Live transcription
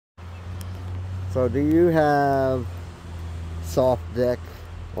So do you have soft deck,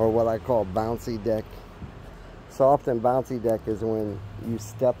 or what I call bouncy deck? Soft and bouncy deck is when you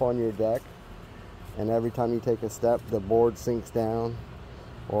step on your deck and every time you take a step the board sinks down,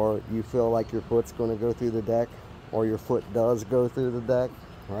 or you feel like your foot's going to go through the deck, or your foot does go through the deck,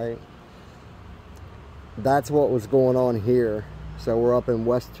 right? That's what was going on here. So we're up in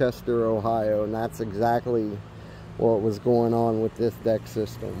Westchester, Ohio, and that's exactly what was going on with this deck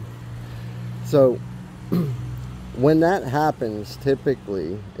system. So when that happens,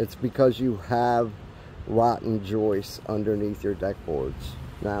 typically it's because you have rotten joists underneath your deck boards.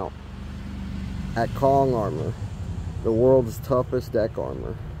 Now, at Kong Armor, the world's toughest deck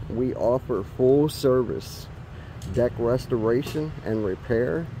armor, we offer full service deck restoration and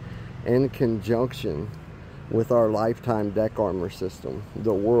repair in conjunction with our lifetime deck armor system,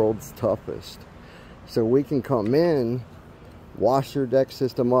 the world's toughest. So we can come in, wash your deck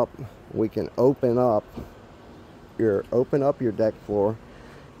system up, we can open up your deck floor,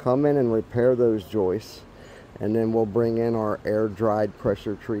 come in and repair those joists, and then we'll bring in our air dried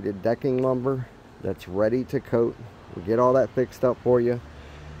pressure treated decking lumber that's ready to coat. We'll get all that fixed up for you,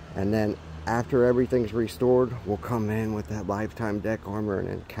 and then after everything's restored, we'll come in with that lifetime deck armor and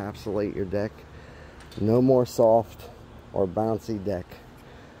encapsulate your deck. No more soft or bouncy deck.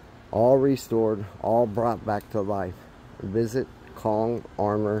 All restored, all brought back to life. Visit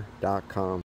kongarmor.com.